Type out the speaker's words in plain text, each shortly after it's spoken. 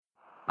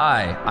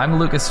Hi, I'm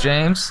Lucas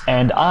James.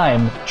 And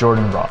I'm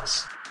Jordan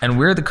Ross. And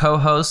we're the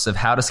co-hosts of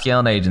How to Scale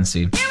an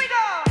Agency. Here we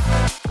go!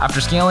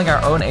 After scaling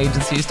our own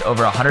agencies to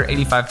over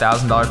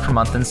 $185,000 per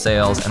month in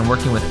sales and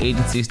working with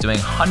agencies doing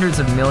hundreds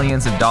of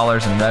millions of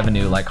dollars in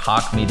revenue like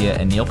Hawk Media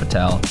and Neil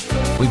Patel,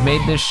 we've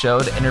made this show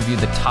to interview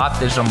the top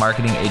digital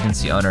marketing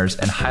agency owners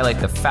and highlight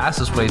the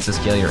fastest ways to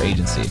scale your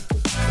agency.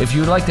 If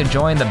you would like to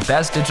join the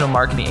best digital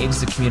marketing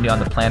agency community on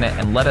the planet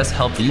and let us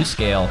help you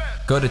scale,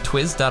 go to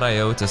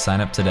twiz.io to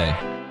sign up today.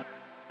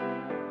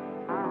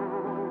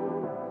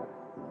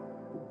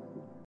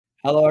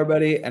 Hello,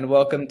 everybody, and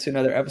welcome to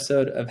another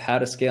episode of How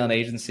to Scale an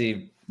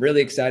Agency.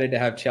 Really excited to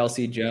have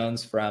Chelsea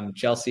Jones from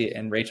Chelsea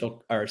and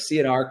Rachel, or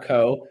C&R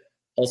Co.,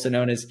 also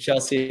known as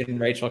Chelsea and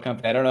Rachel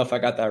Company. I don't know if I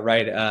got that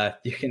right.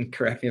 You can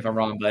correct me if I'm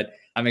wrong, but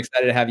I'm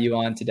excited to have you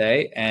on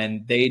today.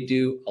 And they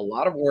do a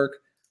lot of work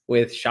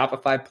with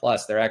Shopify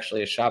Plus. They're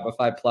actually a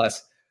Shopify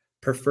Plus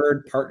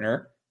preferred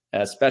partner,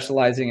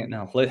 specializing in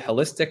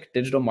holistic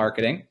digital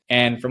marketing.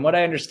 And from what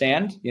I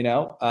understand,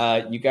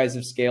 you guys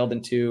have scaled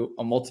into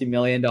a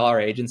multi-million-dollar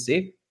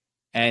agency,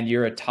 and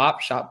you're a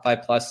top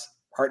Shopify Plus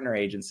partner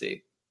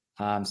agency.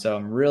 So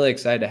I'm really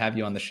excited to have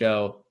you on the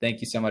show. Thank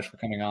you so much for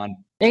coming on.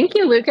 Thank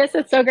you, Lucas.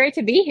 It's so great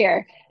to be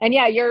here. And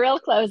yeah, you're real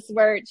close.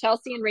 We're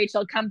Chelsea and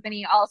Rachel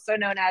Company, also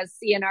known as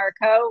C&R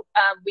Co.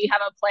 We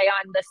have a play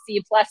on the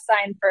C plus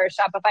sign for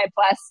Shopify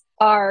Plus,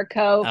 R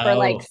Co for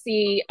like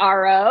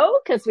CRO,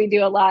 because we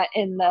do a lot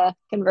in the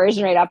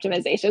conversion rate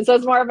optimization. So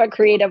it's more of a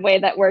creative way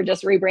that we're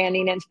just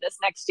rebranding into this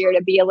next year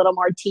to be a little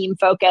more team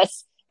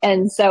focused.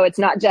 And so it's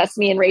not just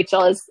me and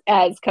Rachel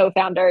as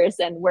co-founders,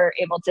 and we're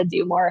able to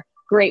do more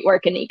great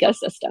work in the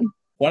ecosystem.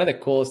 One of the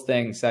coolest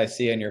things I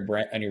see on your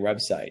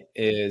website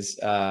is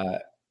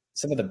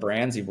some of the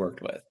brands you've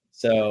worked with.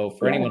 So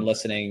for anyone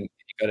listening,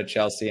 you go to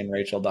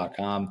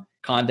chelseaandrachel.com,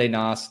 Condé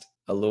Nast,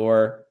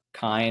 Allure,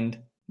 Kind,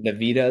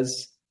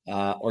 Navitas,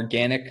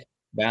 Organic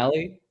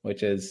Valley,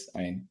 which is,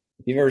 if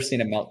you've ever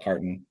seen a milk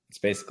carton, it's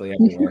basically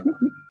everywhere.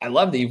 I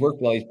love that you've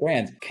worked with all these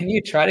brands. Can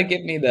you try to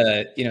give me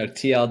the,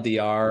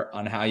 TLDR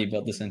on how you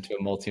built this into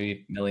a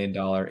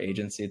multi-million-dollar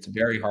agency? It's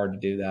very hard to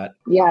do that.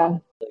 Yeah.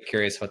 Really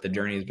curious what the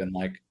journey has been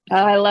like.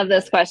 I love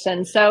this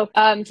question. So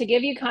to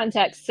give you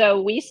context,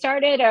 so we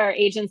started our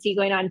agency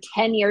going on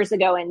 10 years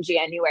ago in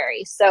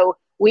January. So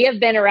we have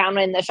been around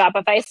in the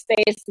Shopify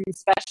space and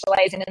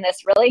specializing in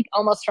this really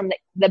almost from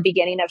the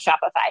beginning of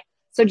Shopify.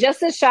 So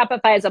just as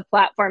Shopify as a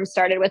platform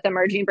started with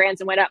emerging brands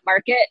and went up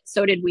market,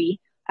 so did we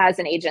as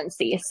an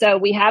agency. So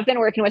we have been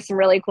working with some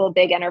really cool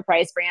big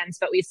enterprise brands,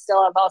 but we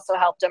still have also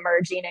helped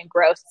emerging and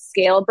growth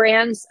scale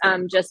brands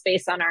just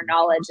based on our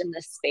knowledge in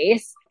this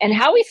space. And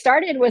how we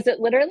started was it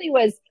literally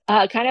was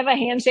kind of a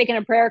handshake and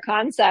a prayer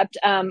concept.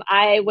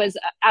 I was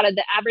out of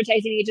the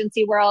advertising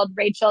agency world.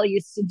 Rachel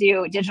used to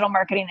do digital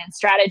marketing and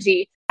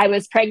strategy. I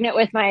was pregnant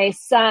with my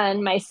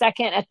son, my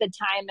second at the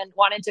time, and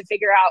wanted to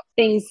figure out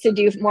things to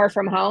do more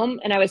from home.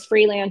 And I was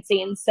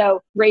freelancing.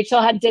 So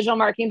Rachel had digital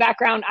marketing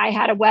background. I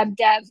had a web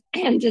dev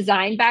and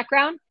design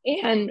background.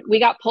 And we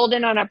got pulled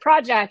in on a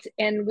project,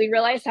 and we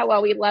realized how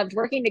well we loved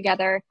working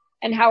together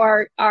and how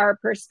our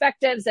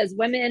perspectives as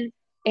women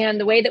and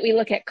the way that we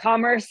look at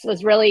commerce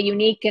was really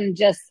unique and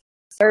just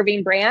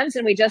serving brands.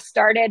 And we just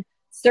started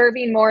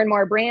serving more and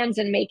more brands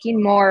and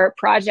making more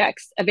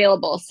projects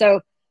available.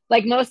 So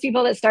like most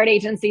people that start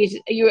agencies,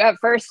 you at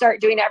first start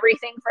doing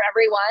everything for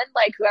everyone,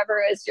 like whoever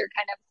is your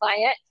kind of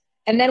client.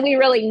 And then we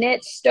really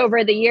niched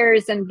over the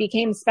years and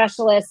became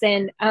specialists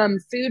in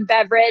food,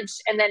 beverage,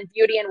 and then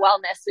beauty and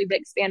wellness we've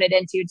expanded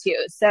into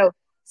too. So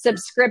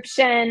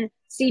subscription,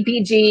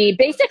 CPG,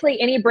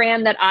 basically any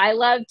brand that I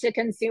love to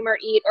consume or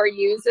eat or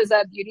use as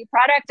a beauty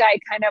product, I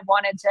kind of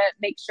wanted to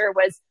make sure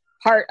was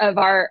part of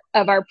our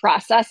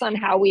process on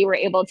how we were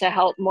able to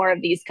help more of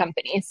these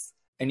companies.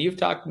 And you've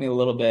talked to me a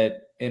little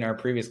bit in our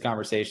previous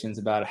conversations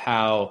about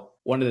how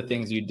one of the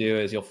things you do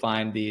is you'll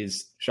find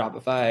these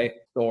Shopify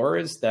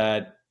stores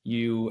that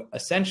you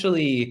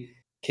essentially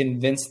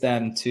convince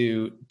them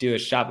to do a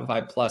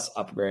Shopify Plus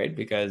upgrade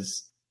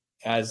because,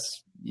 as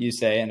you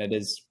say, and it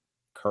is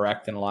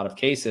correct in a lot of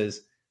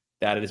cases,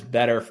 that it is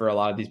better for a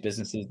lot of these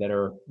businesses that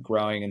are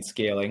growing and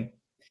scaling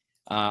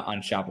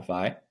on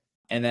Shopify.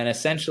 And then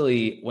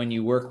essentially when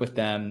you work with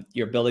them,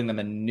 you're building them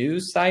a new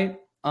site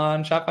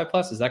on Shopify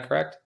Plus. Is that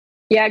correct?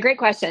 Yeah, great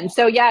question.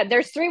 So yeah,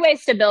 there's 3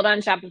 ways to build on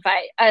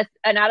Shopify: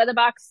 an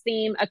out-of-the-box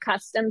theme, a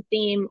custom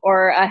theme,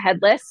 or a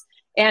headless.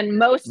 And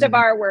most of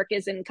our work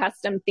is in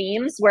custom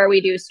themes where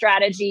we do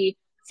strategy,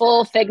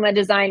 full Figma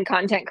design,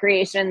 content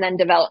creation, then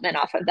development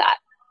off of that.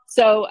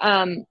 So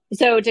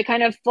to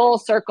kind of full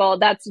circle,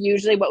 that's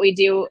usually what we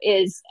do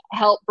is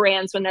help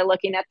brands when they're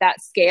looking at that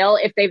scale.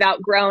 If they've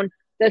outgrown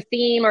the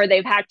theme or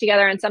they've hacked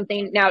together on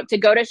something. Now, to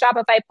go to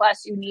Shopify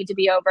Plus, you need to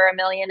be over $1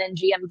 million in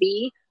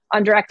GMV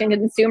on direct and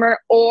consumer,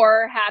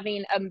 or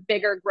having a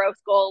bigger growth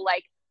goal.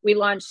 Like we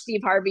launched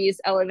Steve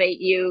Harvey's Elevate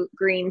You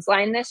Greens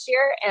line this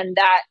year, and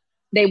that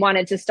they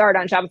wanted to start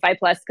on Shopify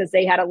Plus because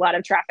they had a lot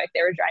of traffic.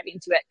 They were driving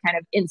to it kind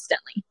of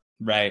instantly.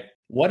 Right.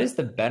 What is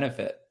the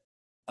benefit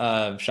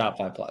of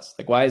Shopify Plus?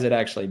 Like, why is it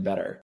actually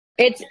better?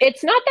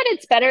 It's not that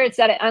it's better, it's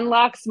that it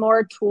unlocks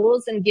more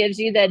tools and gives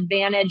you the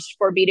advantage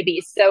for B2B.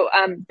 So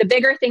the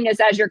bigger thing is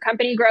as your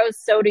company grows,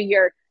 so do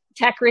your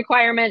tech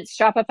requirements.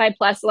 Shopify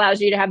Plus allows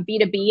you to have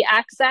B2B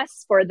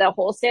access for the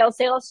wholesale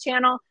sales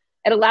channel.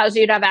 It allows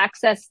you to have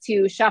access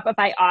to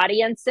Shopify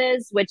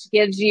audiences, which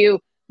gives you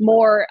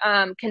more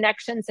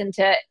connections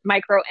into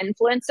micro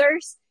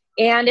influencers.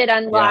 And it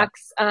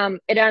unlocks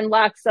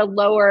a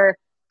lower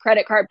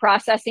credit card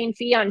processing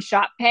fee on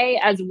Shop Pay,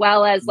 as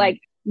well as like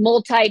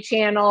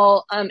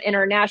multi-channel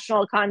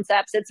international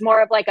concepts. It's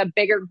more of like a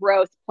bigger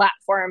growth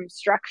platform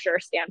structure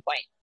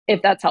standpoint,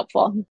 if that's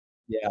helpful.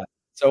 Yeah.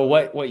 So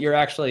what you're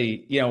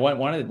actually,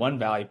 one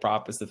value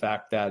prop is the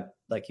fact that,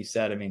 like you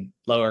said, I mean,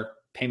 lower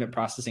payment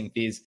processing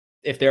fees.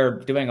 If they're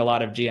doing a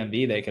lot of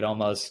GMV, they could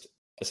almost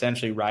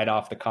essentially write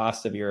off the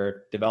cost of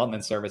your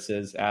development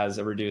services as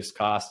a reduced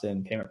cost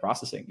in payment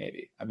processing.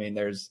 Maybe. I mean,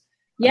 there's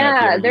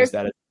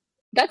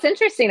that's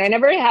interesting. I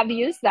never have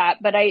used that,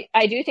 but I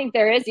do think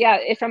there is,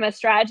 if from a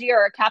strategy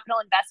or a capital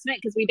investment,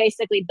 because we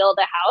basically build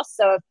a house.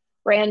 So if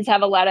brands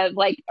have a lot of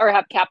or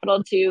have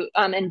capital to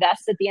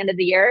invest at the end of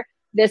the year,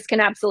 this can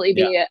absolutely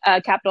be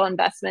a capital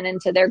investment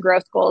into their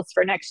growth goals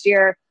for next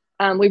year.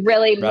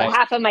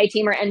 Half of my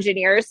team are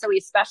engineers, so we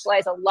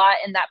specialize a lot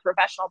in that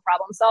professional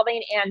problem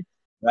solving. And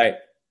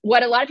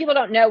what a lot of people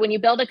don't know, when you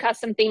build a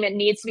custom theme, it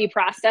needs to be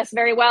processed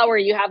very well, where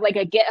you have like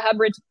a GitHub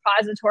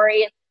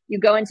repository. You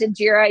go into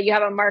Jira, you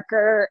have a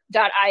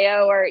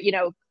marker.io or,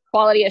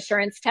 quality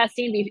assurance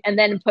testing, and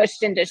then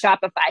pushed into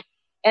Shopify.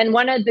 And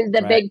one of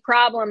the big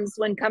problems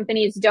when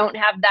companies don't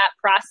have that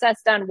process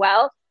done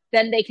well,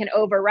 then they can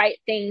overwrite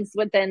things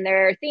within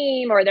their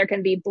theme, or there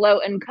can be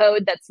bloat in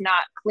code that's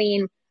not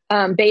clean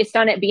based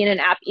on it being an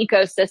app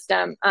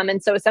ecosystem.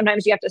 And so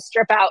sometimes you have to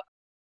strip out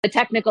the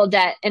technical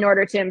debt in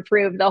order to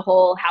improve the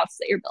whole house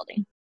that you're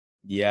building.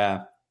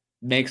 Yeah,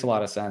 makes a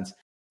lot of sense.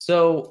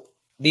 So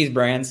these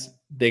brands,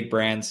 big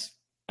brands,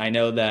 I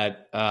know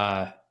that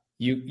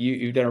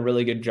you've done a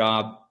really good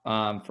job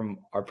from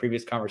our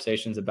previous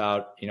conversations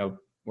about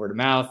word of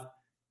mouth,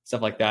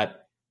 stuff like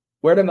that.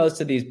 Where do most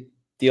of these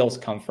deals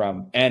come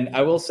from? And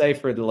I will say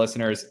for the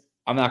listeners,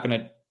 I'm not going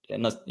to,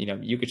 unless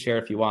you could share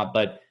if you want,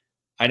 but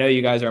I know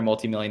you guys are a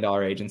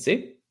multi-million-dollar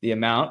agency. The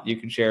amount you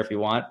can share if you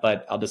want,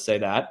 but I'll just say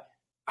that.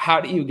 How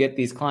do you get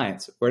these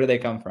clients? Where do they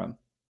come from?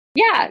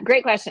 Yeah,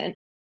 great question.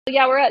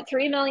 Yeah, we're at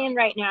 3 million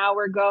right now.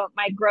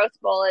 My growth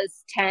goal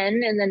is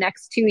 10 in the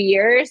next 2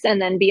 years,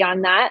 and then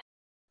beyond that.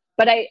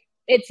 But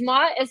it's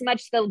not as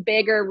much the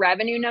bigger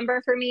revenue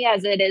number for me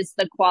as it is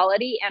the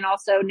quality. And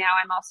also now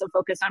I'm also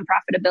focused on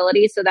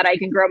profitability so that I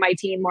can grow my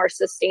team more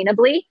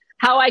sustainably.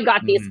 How I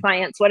got these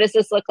clients, what does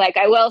this look like?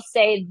 I will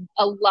say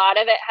a lot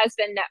of it has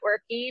been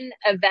networking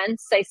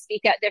events. I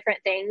speak at different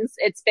things.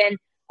 It's been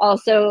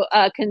also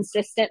a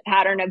consistent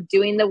pattern of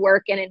doing the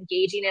work and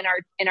engaging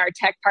in our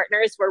tech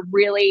partners. We're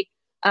really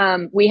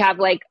we have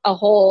like a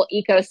whole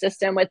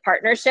ecosystem with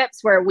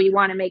partnerships where we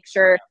want to make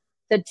sure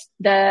that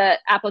the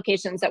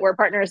applications that we're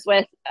partners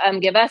with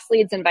give us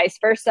leads and vice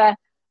versa.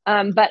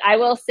 But I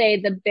will say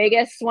the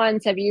biggest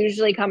ones have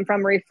usually come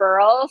from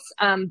referrals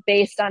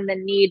based on the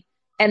need.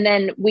 And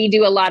then we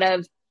do a lot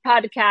of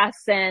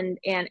podcasts and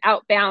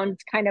outbound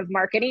kind of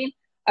marketing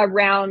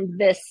around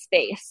this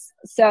space.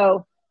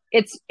 So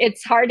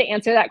it's hard to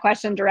answer that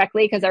question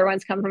directly because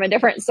everyone's come from a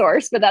different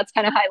source, but that's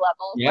kind of high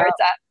level where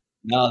it's at.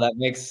 No, that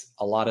makes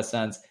a lot of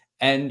sense.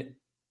 And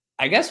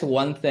I guess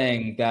one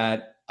thing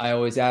that I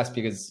always ask,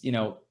 because,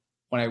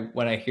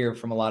 when I hear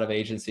from a lot of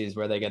agencies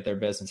where they get their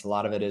business, a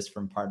lot of it is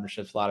from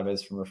partnerships, a lot of it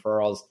is from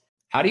referrals.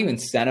 How do you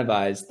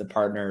incentivize the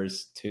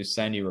partners to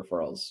send you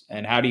referrals?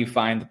 And how do you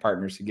find the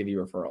partners to give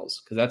you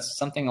referrals? Because that's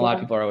something a lot of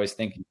people are always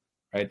thinking,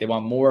 right? They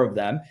want more of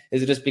them.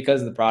 Is it just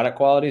because the product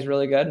quality is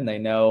really good and they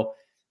know,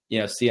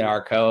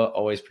 C&R Co.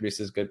 always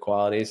produces good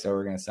quality, so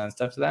we're going to send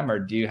stuff to them? Or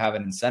do you have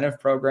an incentive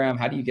program?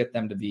 How do you get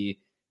them to be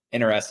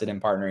interested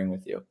in partnering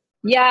with you?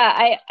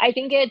 Yeah, I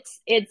think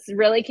it's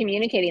really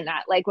communicating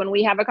that. Like when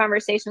we have a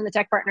conversation with a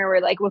tech partner,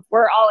 we're like, if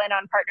we're all in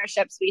on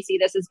partnerships, we see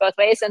this as both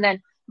ways. And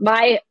then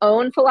my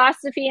own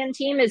philosophy and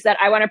team is that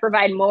I want to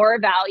provide more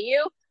value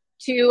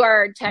to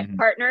our tech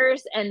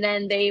partners, and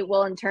then they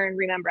will in turn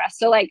remember us.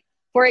 So like,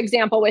 for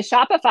example, with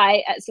Shopify,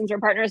 since we're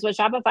partners with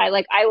Shopify,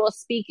 like I will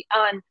speak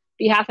on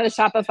behalf of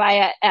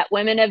Shopify at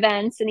women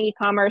events and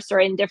e-commerce or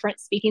in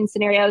different speaking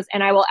scenarios.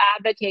 And I will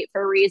advocate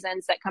for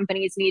reasons that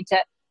companies need to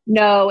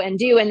know and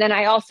do. And then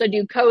I also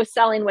do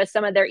co-selling with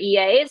some of their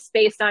EAs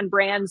based on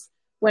brands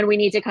when we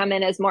need to come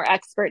in as more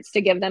experts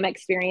to give them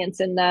experience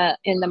in the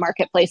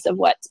marketplace of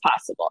what's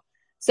possible.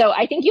 So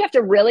I think you have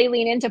to really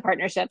lean into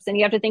partnerships, and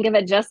you have to think of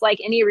it just like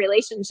any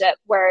relationship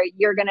where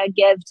you're going to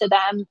give to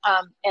them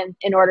and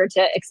in order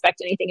to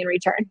expect anything in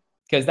return.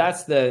 Because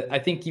that's I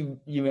think you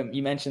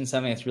mentioned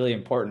something that's really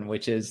important,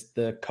 which is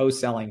the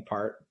co-selling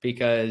part.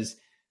 Because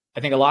I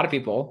think a lot of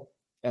people,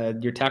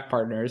 your tech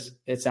partners,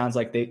 it sounds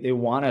like they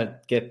want to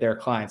get their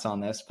clients on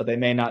this, but they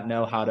may not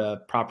know how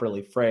to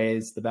properly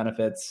phrase the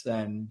benefits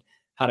and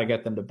how to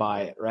get them to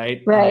buy it,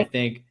 right? And I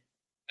think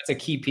that's a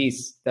key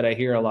piece that I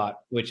hear a lot,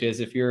 which is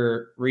if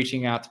you're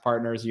reaching out to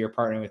partners, you're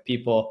partnering with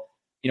people,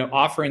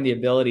 offering the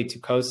ability to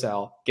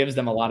co-sell gives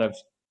them a lot of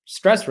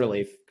stress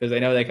relief because they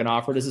know they can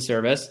offer it as a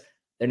service.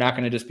 They're not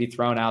going to just be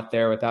thrown out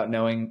there without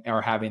knowing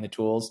or having the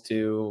tools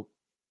to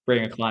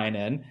bring a client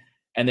in,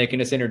 and they can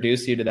just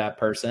introduce you to that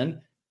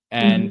person.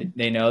 And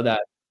they know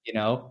that,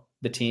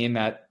 the team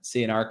at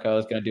C&R Co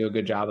is going to do a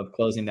good job of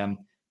closing them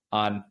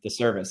on the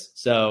service.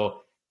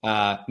 So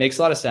makes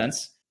a lot of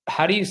sense.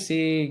 How do you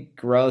see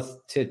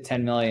growth to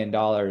 $10 million?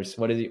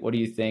 What do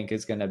you think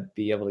is going to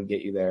be able to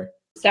get you there?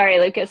 Sorry,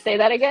 Lucas, say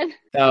that again.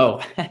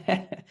 Oh,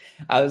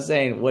 I was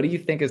saying, what do you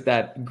think is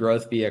that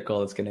growth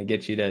vehicle that's going to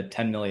get you to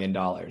 $10 million?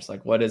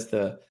 Like, what is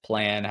the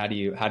plan? How do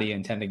you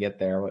intend to get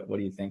there? What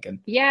are you thinking?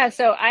 Yeah,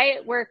 so I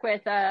work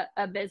with a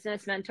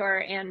business mentor,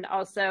 and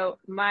also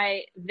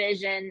my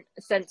vision,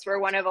 since we're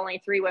one of only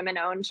 3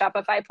 women-owned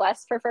Shopify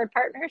Plus preferred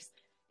partners,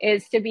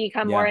 is to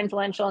become more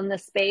influential in the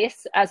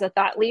space as a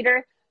thought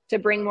leader, to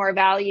bring more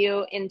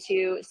value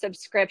into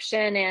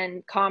subscription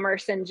and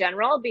commerce in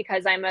general,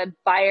 because I'm a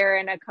buyer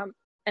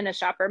and a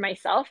shopper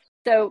myself.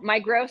 So my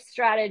growth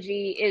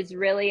strategy is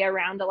really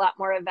around a lot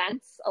more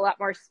events, a lot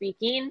more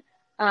speaking.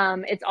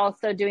 It's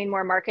also doing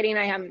more marketing.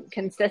 I am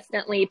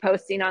consistently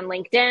posting on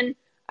LinkedIn.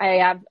 I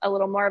have a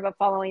little more of a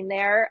following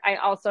there. I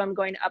also am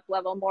going to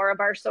up-level more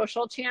of our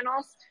social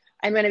channels.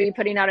 I'm going to be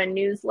putting out a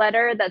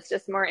newsletter that's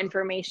just more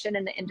information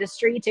in the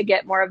industry to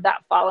get more of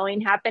that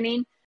following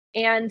happening.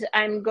 And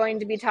I'm going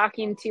to be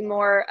talking to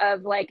more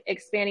of like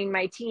expanding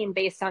my team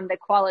based on the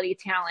quality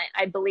talent.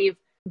 I believe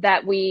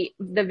that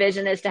the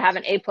vision is to have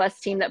an A+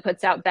 team that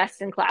puts out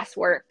best in class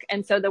work.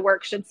 And so the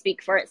work should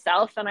speak for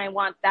itself. And I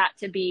want that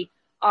to be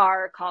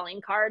our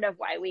calling card of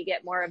why we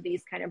get more of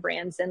these kind of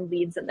brands and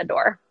leads in the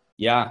door.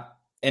 Yeah.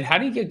 And how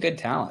do you get good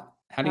talent?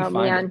 How do you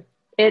find it?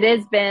 It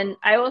has been,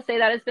 I will say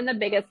that has been the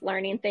biggest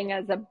learning thing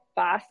as a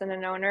boss and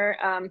an owner.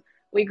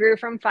 We grew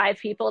from 5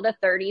 people to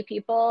 30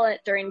 people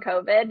during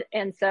COVID.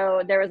 And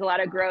so there was a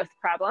lot of growth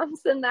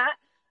problems in that.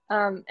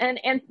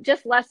 And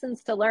just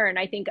lessons to learn.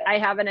 I think I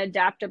have an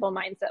adaptable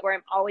mindset where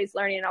I'm always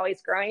learning and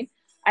always growing.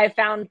 I've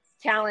found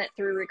talent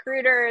through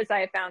recruiters.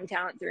 I found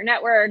talent through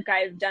network.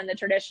 I've done the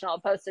traditional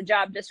post a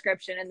job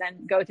description and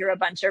then go through a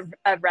bunch of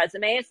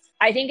resumes.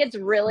 I think it's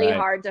really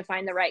hard to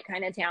find the right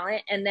kind of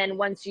talent. And then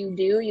once you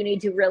do, you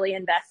need to really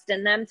invest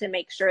in them to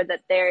make sure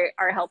that they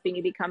are helping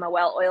you become a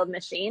well-oiled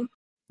machine.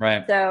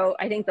 Right. So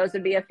I think those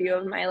would be a few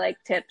of my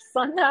tips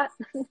on that.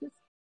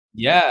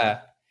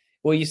 Yeah.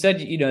 Well, you said,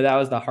 that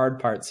was the hard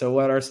part. So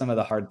what are some of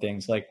the hard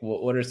things? Like,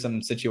 what are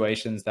some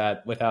situations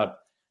that, without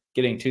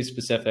getting too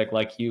specific,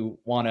 like you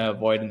want to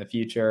avoid in the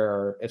future,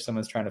 or if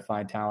someone's trying to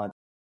find talent?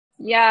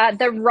 Yeah,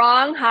 the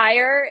wrong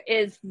hire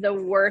is the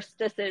worst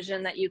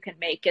decision that you can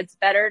make. It's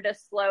better to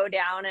slow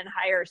down and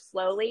hire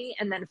slowly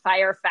and then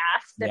fire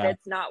fast if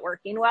it's not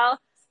working well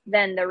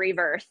than the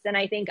reverse. And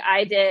I think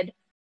I did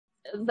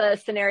the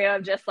scenario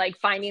of just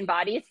finding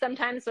bodies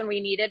sometimes when we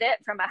needed it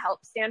from a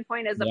help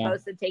standpoint, as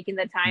opposed to taking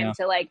the time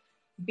to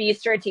be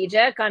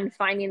strategic on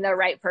finding the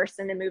right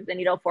person to move the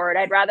needle forward.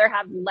 I'd rather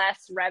have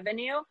less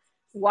revenue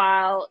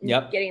while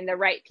getting the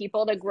right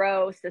people to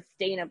grow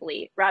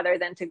sustainably rather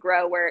than to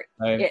grow where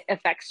it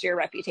affects your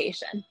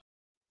reputation.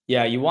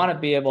 Yeah, you want to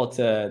be able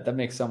to, that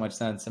makes so much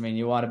sense. I mean,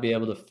 you want to be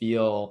able to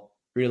feel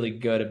really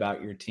good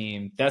about your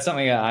team. That's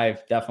something that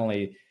I've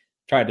definitely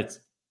tried to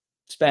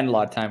spend a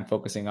lot of time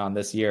focusing on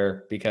this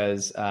year,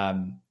 because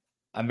I'm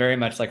very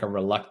much like a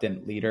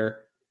reluctant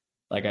leader.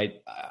 Like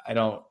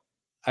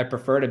I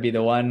prefer to be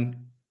the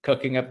one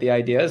cooking up the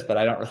ideas, but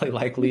I don't really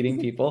like leading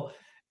people.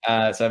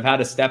 So I've had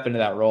to step into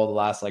that role the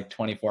last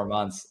 24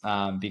 months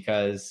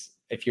because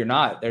if you're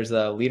not, there's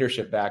a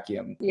leadership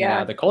vacuum.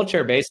 Yeah. The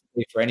culture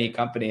basically for any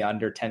company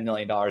under $10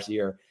 million a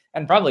year,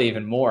 and probably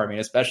even more, I mean,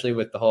 especially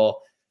with the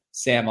whole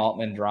Sam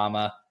Altman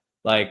drama,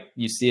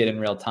 you see it in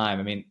real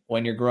time. I mean,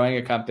 when you're growing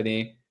a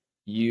company,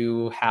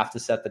 you have to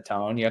set the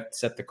tone, you have to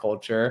set the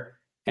culture.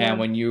 And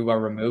when you are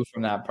removed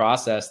from that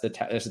process,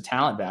 there's a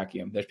talent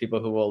vacuum. There's people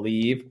who will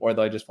leave, or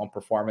they just won't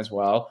perform as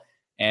well.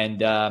 And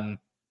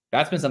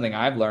that's been something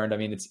I've learned. I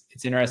mean, it's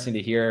interesting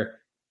to hear,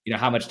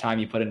 how much time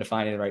you put into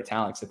finding the right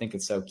talent. Cause I think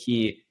it's so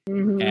key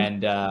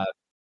and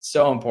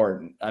so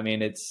important. I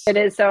mean, it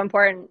is so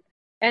important.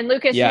 And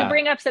Lucas, you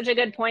bring up such a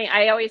good point.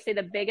 I always say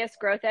the biggest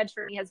growth edge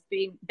for me has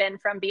been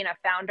from being a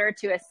founder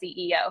to a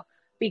CEO.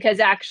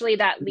 Because actually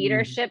that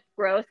leadership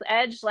growth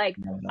edge,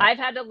 I've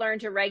had to learn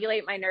to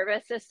regulate my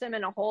nervous system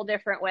in a whole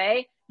different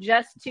way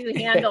just to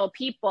handle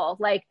people.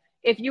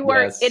 If you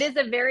were, it is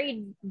a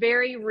very,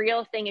 very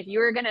real thing. If you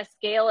were going to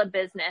scale a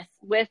business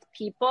with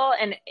people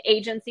and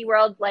agency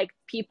world,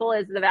 people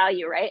is the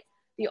value, right?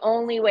 The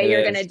only way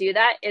you're going to do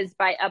that is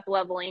by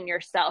up-leveling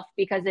yourself,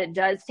 because it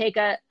does take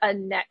a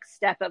next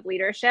step of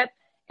leadership.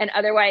 And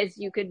otherwise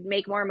you could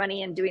make more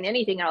money in doing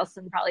anything else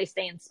and probably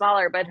staying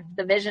smaller. But if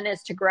the vision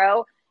is to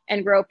grow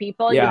and grow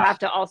people, you have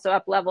to also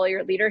up-level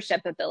your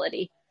leadership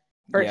ability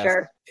for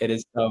sure. It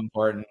is so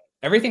important.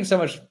 Everything's so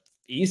much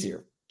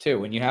easier too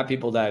when you have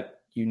people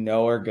that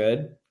are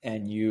good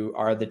and you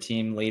are the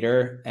team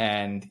leader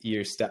and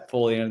you step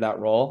fully into that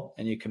role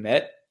and you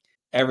commit.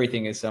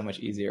 Everything is so much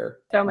easier.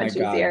 So much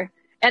easier.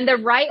 And the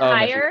right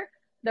hire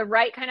the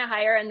right kind of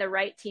hire and the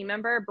right team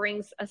member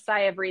brings a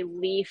sigh of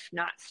relief,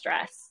 not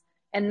stress.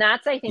 And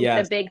that's, I think,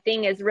 the big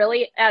thing is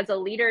really, as a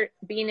leader,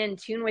 being in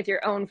tune with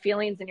your own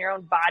feelings and your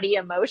own body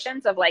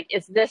emotions of like,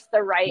 is this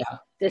the right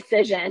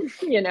decision?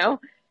 You know?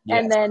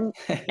 Yes.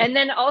 And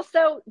then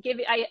also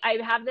I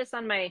have this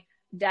on my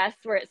desk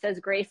where it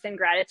says grace and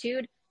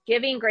gratitude,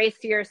 giving grace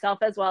to yourself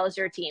as well as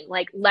your team.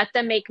 Like, let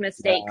them make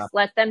mistakes,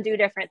 let them do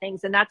different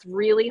things. And that's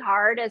really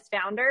hard as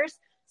founders.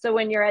 So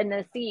when you're in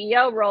the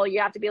CEO role, you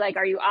have to be like,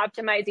 are you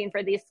optimizing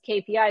for these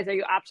KPIs? Are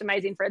you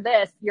optimizing for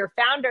this? Your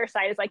founder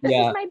side is like, this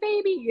is my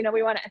baby. You know,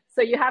 we want to,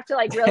 so you have to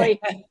like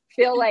really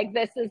feel like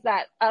this is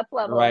that up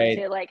level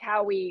into like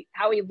how we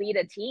lead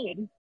a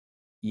team.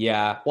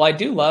 Yeah. Well, I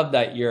do love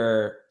that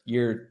you're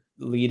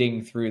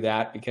leading through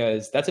that,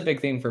 because that's a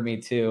big thing for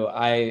me too.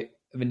 I've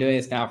been doing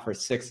this now for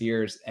 6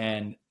 years,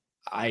 and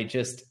I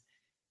just,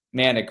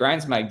 man, it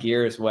grinds my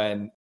gears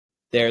when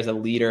there's a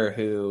leader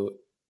who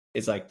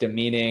is like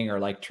demeaning or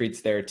like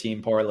treats their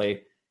team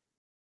poorly.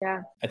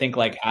 Yeah. I think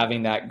like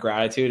having that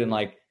gratitude and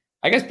like,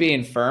 I guess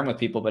being firm with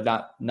people, but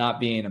not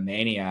being a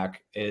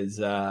maniac is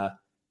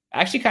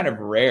actually kind of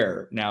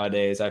rare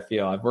nowadays. I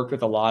feel I've worked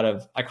with a lot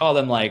of, I call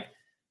them like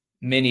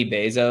mini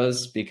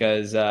Bezos,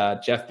 because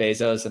Jeff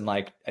Bezos and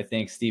like, I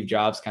think Steve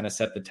Jobs kind of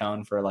set the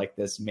tone for like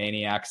this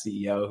maniac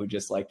CEO who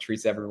just like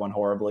treats everyone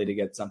horribly to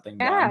get something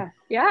done.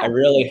 Yeah. I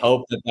really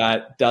hope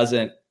that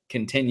doesn't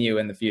continue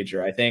in the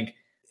future. I think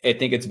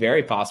it's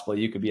very possible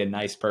you could be a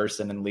nice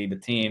person and lead a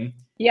team.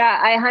 Yeah,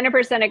 I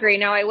 100% agree.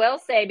 Now, I will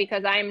say,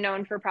 because I'm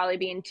known for probably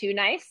being too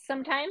nice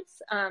sometimes.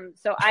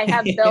 So I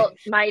have built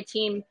my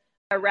team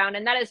around,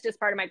 and that is just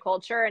part of my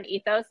culture and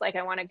ethos. Like,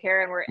 I want to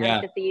care and we're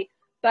empathy,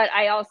 but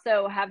I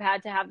also have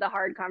had to have the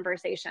hard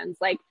conversations.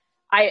 Like,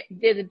 I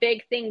did the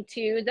big thing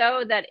too,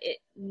 though, that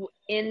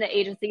in the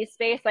agency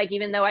space, like,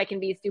 even though I can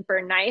be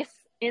super nice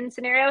in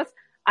scenarios,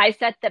 I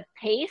set the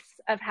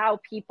pace of how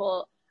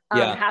people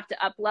have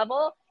to up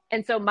level.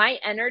 And so my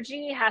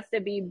energy has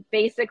to be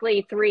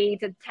basically 3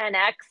 to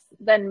 10x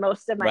than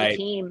most of my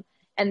team.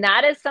 And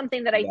that is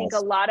something that I think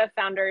a lot of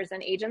founders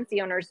and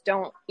agency owners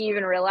don't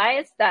even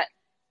realize, that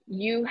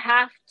you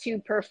have to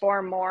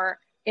perform more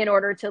in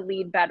order to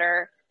lead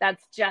better.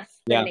 That's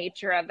just the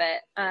nature of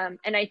it.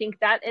 And I think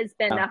that has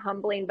been a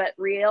humbling but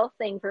real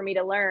thing for me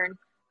to learn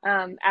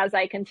as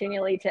I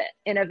continually to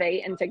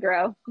innovate and to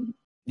grow.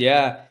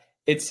 Yeah,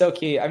 it's so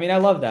key. I mean, I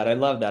love that.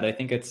 I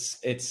think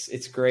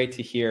it's great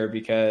to hear,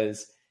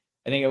 because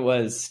I think it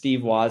was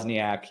Steve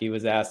Wozniak. He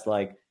was asked,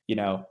 like, you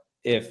know,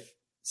 if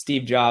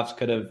Steve Jobs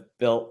could have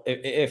built,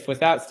 if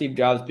without Steve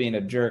Jobs being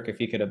a jerk, if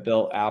he could have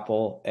built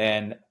Apple.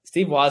 And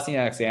Steve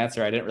Wozniak's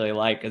answer I didn't really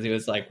like, because he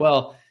was like,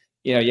 well,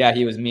 you know, yeah,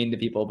 he was mean to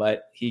people,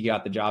 but he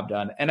got the job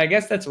done. And I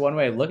guess that's one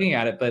way of looking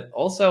at it. But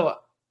also,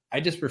 I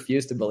just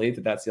refuse to believe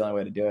that that's the only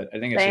way to do it. I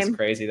think it's just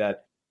crazy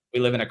that we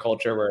live in a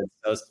culture where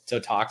it's so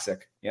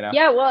toxic, you know?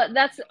 Yeah, well,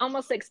 that's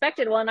almost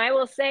expected. Well, and I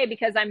will say,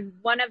 because I'm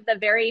one of the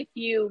very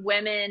few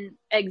women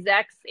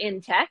execs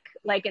in tech,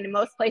 like in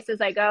most places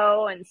I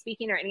go and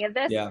speaking or any of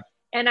this. Yeah.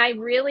 And I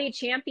really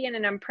champion,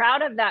 and I'm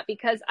proud of that,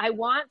 because I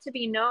want to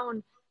be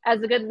known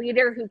as a good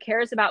leader who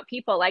cares about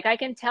people. Like, I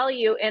can tell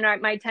you in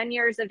my 10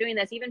 years of doing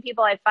this, even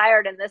people I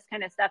fired and this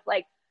kind of stuff,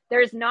 like,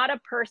 there's not a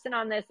person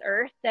on this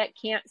earth that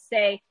can't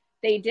say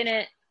they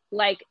didn't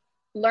like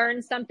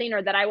learn something,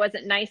 or that I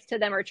wasn't nice to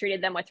them or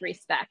treated them with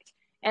respect.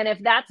 And if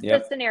that's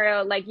the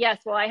scenario, like,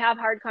 yes, will I have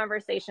hard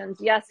conversations?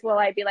 Yes, will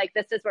I be like,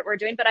 this is what we're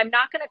doing? But I'm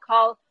not going to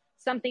call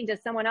something to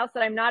someone else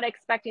that I'm not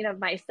expecting of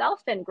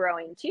myself in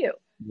growing too.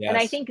 Yes. And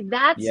I think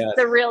that's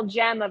the real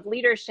gem of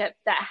leadership,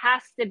 that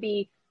has to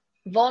be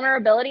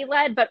vulnerability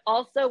led, but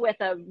also with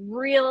a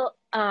real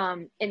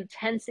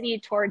intensity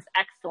towards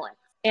excellence,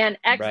 and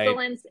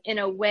excellence in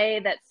a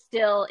way that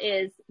still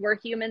is, we're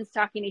humans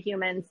talking to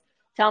humans.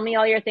 Tell me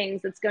all your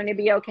things. It's going to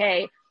be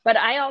okay. But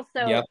I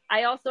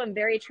also am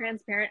very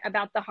transparent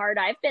about the hard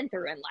I've been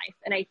through in life.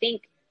 And I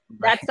think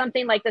that's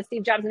something like the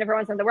Steve Jobs and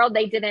everyone's in the world,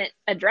 they didn't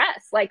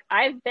address. Like,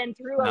 I've been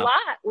through a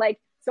lot. Like,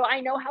 so I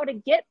know how to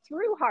get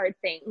through hard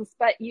things,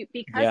 but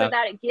because of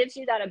that, it gives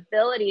you that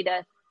ability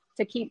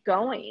to keep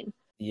going.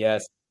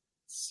 Yes.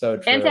 So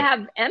true. And to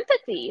have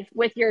empathy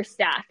with your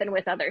staff and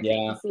with other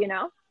things, you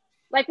know?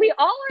 Like, we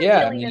all are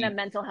dealing in a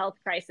mental health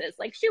crisis.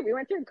 Like, shoot, we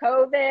went through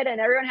COVID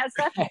and everyone has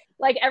stuff.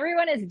 Like,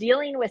 everyone is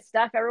dealing with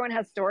stuff. Everyone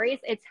has stories.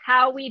 It's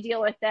how we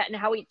deal with that and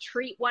how we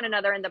treat one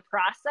another in the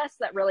process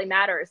that really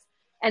matters.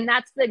 And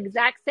that's the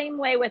exact same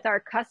way with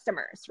our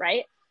customers,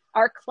 right?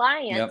 Our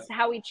clients,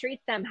 how we treat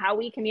them, how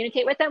we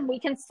communicate with them. We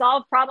can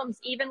solve problems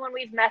even when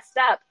we've messed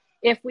up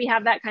if we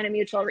have that kind of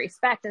mutual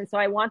respect. And so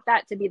I want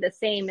that to be the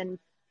same in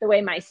the way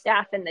my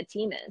staff and the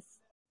team is.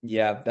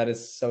 Yeah, that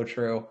is so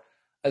true.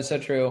 That's so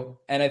true.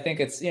 And I think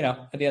it's, you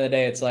know, at the end of the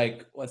day, it's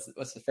like, what's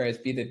the phrase?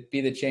 Be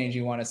the change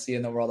you want to see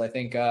in the world. I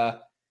think,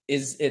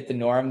 is it the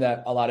norm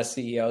that a lot of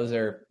CEOs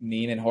are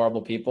mean and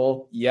horrible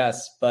people?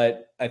 Yes.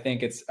 But I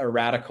think it's a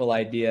radical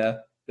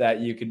idea that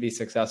you could be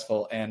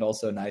successful and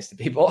also nice to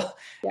people.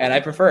 And I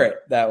prefer it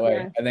that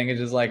way. I think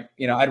it's just like,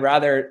 you know, I'd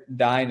rather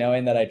die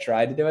knowing that I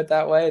tried to do it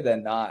that way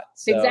than not.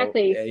 So,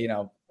 exactly. You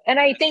know, And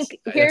I think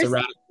It's a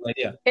radical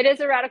idea. It is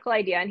a radical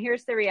idea. And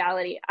here's the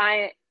reality.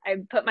 I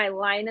put my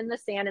line in the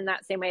sand in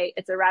that same way.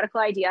 It's a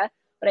radical idea,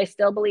 but I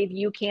still believe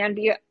you can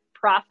be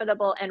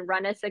profitable and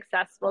run a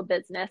successful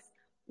business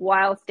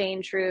while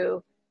staying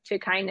true to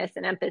kindness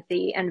and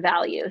empathy and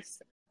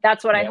values.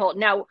 That's what I hold.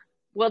 Now,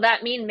 will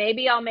that mean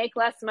maybe I'll make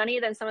less money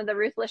than some of the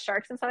ruthless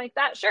sharks and stuff like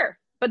that? Sure.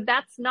 But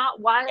that's not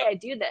why I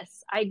do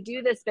this. I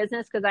do this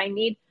business because I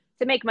need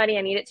to make money.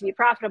 I need it to be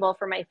profitable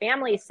for my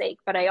family's sake,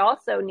 but I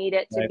also need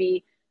it to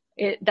be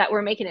that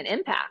we're making an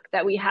impact,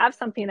 that we have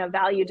something of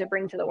value to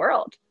bring to the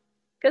world.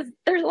 Because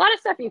there's a lot of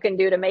stuff you can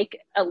do to make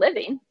a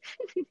living.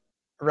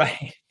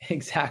 Right,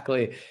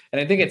 exactly.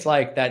 And I think it's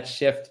like that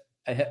shift.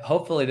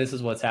 Hopefully this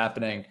is what's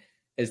happening,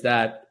 is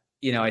that,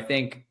 I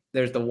think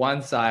there's the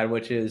one side,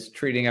 which is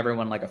treating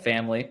everyone like a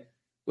family,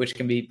 which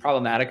can be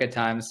problematic at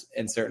times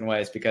in certain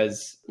ways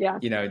because,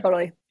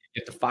 totally.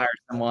 You have to fire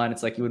someone.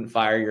 It's like you wouldn't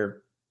fire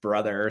your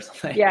brother or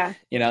something. Yeah.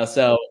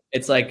 So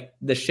it's like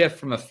the shift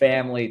from a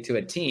family to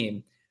a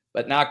team,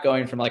 but not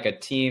going from like a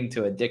team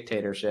to a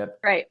dictatorship,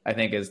 right? I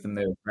think is the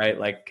move, right?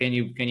 Like, can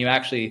you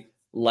actually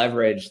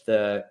leverage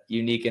the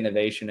unique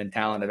innovation and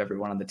talent of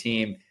everyone on the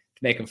team to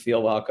make them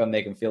feel welcome,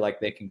 make them feel like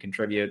they can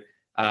contribute,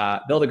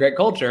 build a great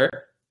culture,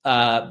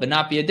 but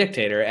not be a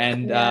dictator.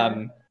 And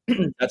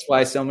that's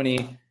why so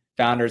many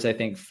founders, I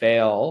think,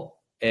 fail,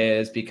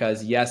 is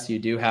because yes, you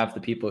do have the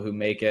people who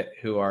make it,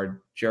 who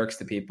are jerks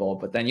to people,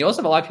 but then you also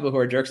have a lot of people who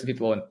are jerks to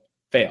people and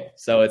fail.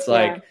 So it's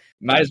like,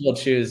 might as well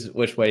choose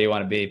which way you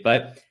want to be.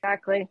 But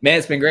exactly, man,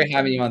 it's been great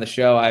having you on the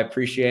show. I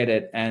appreciate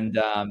it. And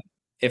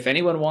if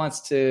anyone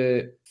wants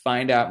to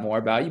find out more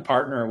about you,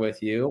 partner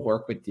with you,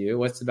 work with you,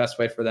 what's the best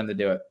way for them to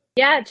do it?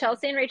 Yeah,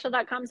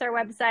 chelseandrachel.com is our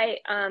website.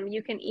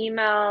 You can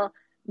email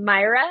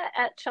Myra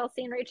at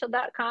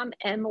chelseandrachel.com,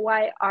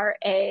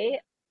 MYRA,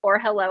 or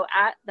hello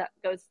at, that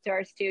goes to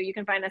ours too. You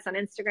can find us on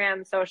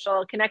Instagram,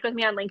 social, connect with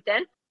me on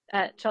LinkedIn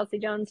at Chelsea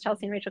Jones,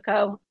 Chelsea and Rachel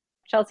Co.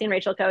 Chelsea and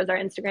Rachel Co is our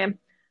Instagram.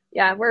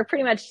 Yeah, we're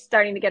pretty much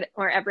starting to get it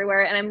more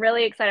everywhere. And I'm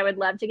really excited. I would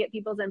love to get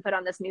people's input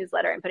on this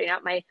newsletter. I'm putting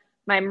out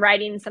I'm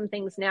writing some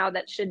things now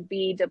that should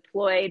be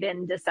deployed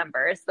in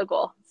December is the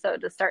goal. So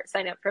to start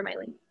sign up for my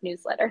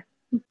newsletter.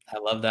 I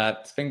love that.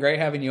 It's been great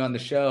having you on the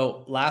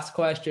show. Last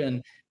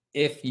question.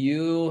 If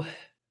you,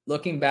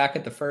 looking back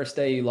at the first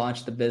day you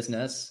launched the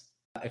business,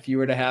 if you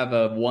were to have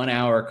a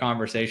 1-hour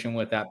conversation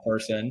with that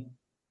person,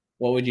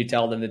 what would you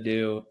tell them to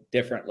do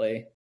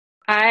differently?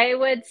 I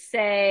would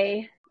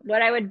say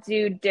what I would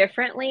do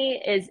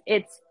differently is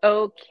it's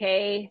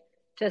okay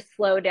to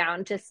slow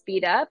down, to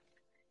speed up,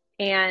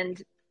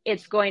 and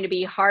it's going to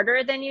be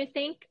harder than you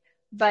think,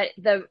 but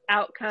the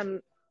outcome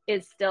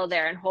is still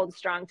there and hold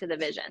strong to the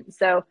vision.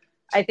 So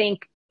I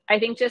think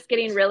just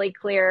getting really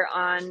clear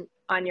on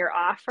your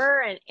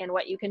offer and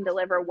what you can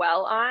deliver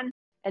well on,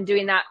 and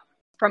doing that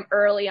from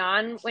early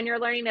on when you're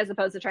learning, as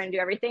opposed to trying to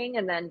do everything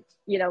and then,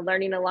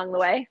 learning along the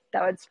way.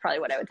 That was probably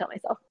what I would tell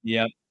myself.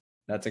 Yep.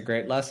 That's a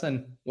great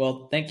lesson.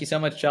 Well, thank you so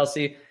much,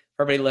 Chelsea.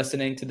 For everybody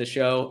listening to the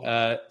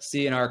show,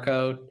 C&R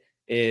Code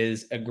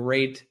is a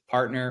great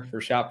partner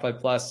for Shopify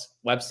Plus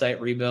website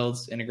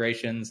rebuilds,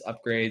 integrations,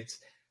 upgrades.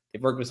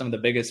 They've worked with some of the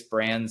biggest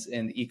brands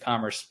in the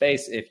e-commerce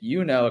space. If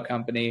you know a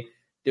company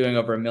doing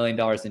over $1 million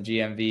in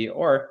GMV,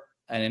 or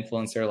an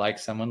influencer like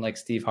someone like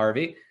Steve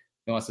Harvey,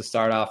 who wants to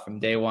start off from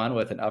day one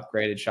with an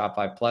upgraded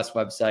Shopify Plus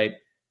website,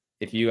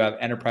 if you have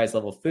enterprise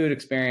level food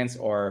experience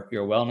or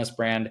your wellness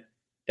brand,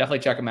 definitely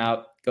check them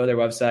out. Go to their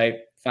website,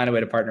 find a way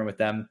to partner with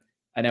them.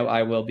 I know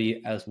I will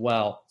be as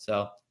well.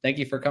 So thank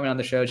you for coming on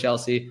the show,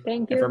 Chelsea.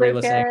 Thank you,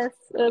 Lucas. It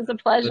was a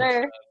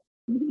pleasure.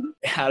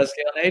 How to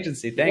Scale an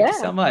Agency. Thank you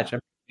so much. I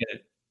appreciate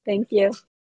it. Thank you.